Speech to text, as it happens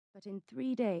But in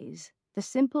 3 days, the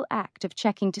simple act of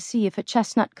checking to see if a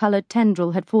chestnut-coloured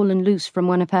tendril had fallen loose from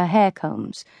one of her hair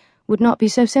combs would not be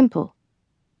so simple.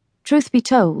 Truth be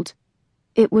told,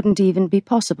 it wouldn't even be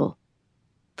possible,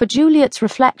 for Juliet's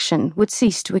reflection would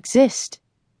cease to exist.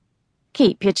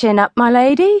 "Keep your chin up, my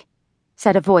lady,"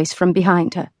 said a voice from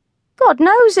behind her. "God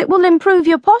knows it will improve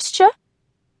your posture."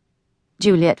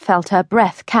 Juliet felt her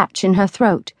breath catch in her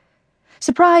throat,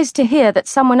 surprised to hear that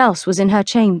someone else was in her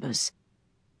chambers.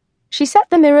 She set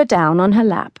the mirror down on her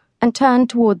lap and turned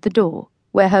toward the door,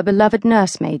 where her beloved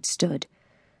nursemaid stood,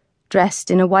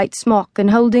 dressed in a white smock and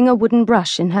holding a wooden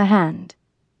brush in her hand.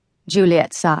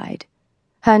 Juliet sighed.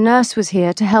 Her nurse was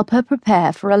here to help her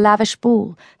prepare for a lavish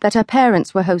ball that her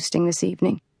parents were hosting this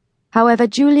evening. However,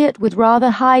 Juliet would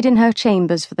rather hide in her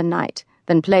chambers for the night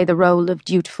than play the role of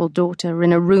dutiful daughter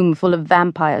in a room full of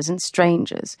vampires and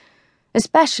strangers,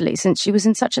 especially since she was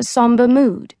in such a somber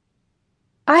mood.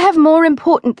 "I have more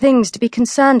important things to be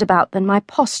concerned about than my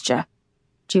posture,"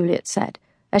 Juliet said,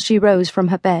 as she rose from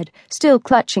her bed, still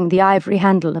clutching the ivory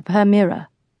handle of her mirror.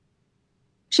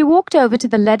 She walked over to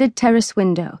the leaded terrace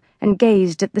window and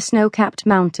gazed at the snow-capped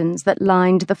mountains that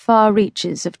lined the far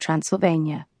reaches of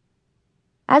Transylvania.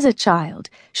 As a child,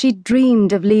 she'd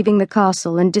dreamed of leaving the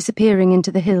castle and disappearing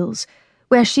into the hills,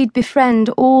 where she'd befriend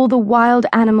all the wild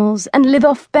animals and live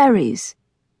off berries.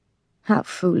 How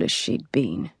foolish she'd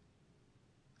been.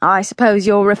 "I suppose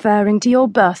you're referring to your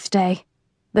birthday."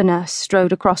 The nurse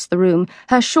strode across the room,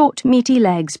 her short, meaty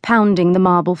legs pounding the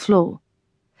marble floor.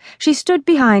 She stood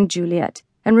behind Juliet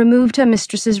and removed her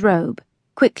mistress's robe,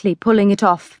 quickly pulling it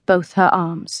off both her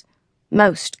arms.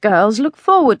 "Most girls look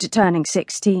forward to turning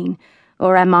 16,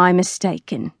 or am I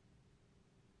mistaken?"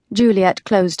 Juliet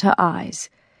closed her eyes,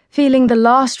 feeling the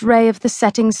last ray of the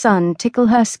setting sun tickle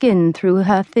her skin through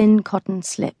her thin cotton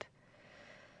slip.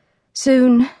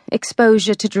 Soon,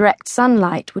 exposure to direct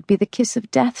sunlight would be the kiss of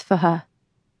death for her.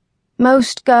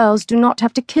 Most girls do not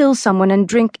have to kill someone and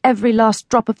drink every last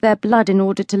drop of their blood in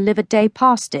order to live a day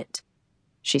past it,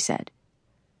 she said.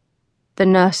 The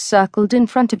nurse circled in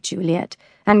front of Juliet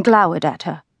and glowered at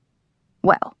her.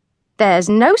 "Well, there's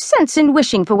no sense in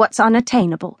wishing for what's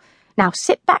unattainable. Now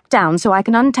sit back down so I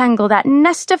can untangle that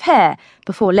nest of hair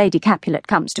before Lady Capulet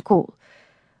comes to call.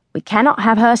 We cannot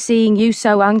have her seeing you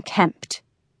so unkempt."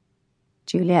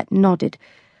 Juliet nodded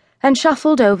and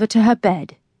shuffled over to her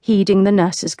bed, heeding the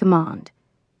nurse's command.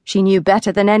 She knew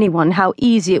better than anyone how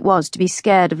easy it was to be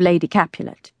scared of Lady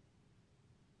Capulet.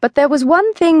 But there was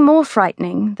one thing more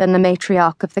frightening than the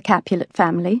matriarch of the Capulet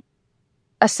family: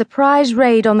 a surprise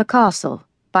raid on the castle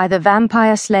by the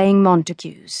vampire-slaying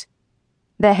Montagues.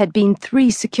 There had been 3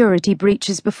 security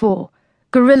breaches before,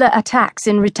 guerrilla attacks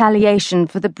in retaliation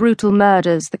for the brutal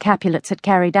murders the Capulets had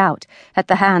carried out at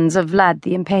the hands of Vlad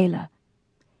the Impaler.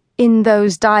 In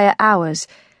those dire hours,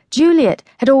 Juliet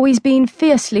had always been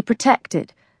fiercely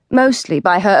protected, mostly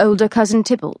by her older cousin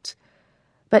Tybalt.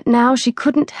 But now she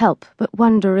couldn't help but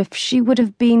wonder if she would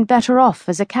have been better off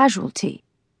as a casualty.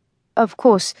 Of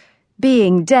course,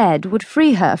 being dead would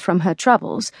free her from her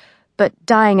troubles, but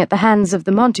dying at the hands of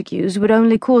the Montagues would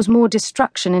only cause more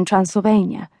destruction in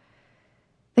Transylvania.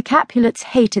 The Capulets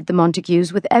hated the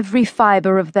Montagues with every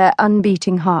fibre of their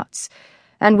unbeating hearts,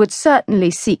 and would certainly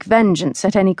seek vengeance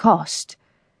at any cost.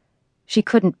 She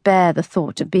couldn't bear the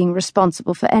thought of being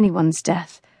responsible for anyone's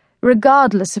death,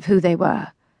 regardless of who they were.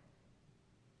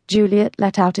 Juliet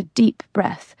let out a deep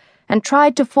breath and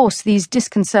tried to force these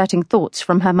disconcerting thoughts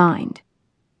from her mind.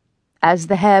 As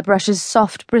the hairbrush's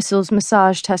soft bristles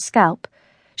massaged her scalp,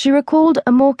 she recalled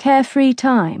a more carefree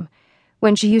time,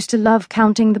 when she used to love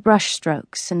counting the brush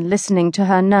strokes and listening to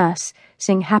her nurse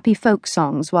sing happy folk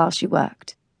songs while she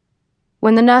worked.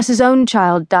 When the nurse's own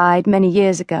child died many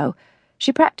years ago,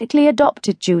 she practically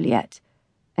adopted Juliet,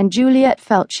 and Juliet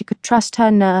felt she could trust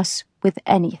her nurse with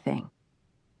anything.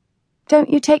 "Don't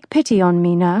you take pity on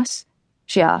me, nurse?"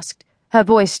 she asked, her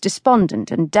voice despondent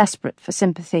and desperate for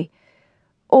sympathy.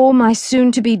 "Or my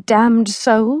soon-to-be damned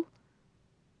soul?"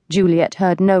 Juliet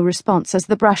heard no response as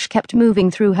the brush kept moving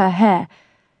through her hair,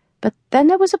 but then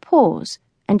there was a pause,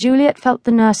 and Juliet felt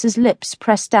the nurse's lips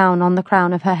press down on the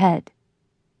crown of her head.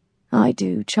 "I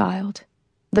do, child,"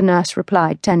 the nurse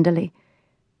replied tenderly.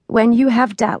 "When you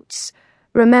have doubts,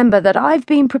 remember that I've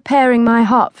been preparing my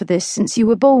heart for this since you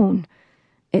were born.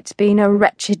 It's been a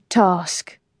wretched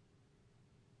task."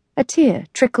 A tear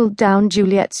trickled down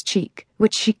Juliet's cheek,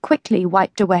 which she quickly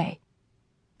wiped away.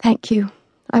 "Thank you,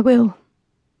 I will."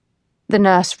 The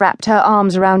nurse wrapped her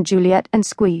arms around Juliet and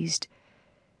squeezed.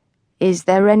 "Is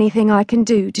there anything I can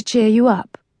do to cheer you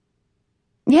up?"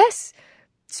 "Yes,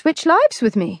 switch lives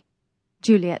with me,"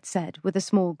 Juliet said with a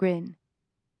small grin.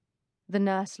 The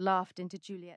nurse laughed into Juliet's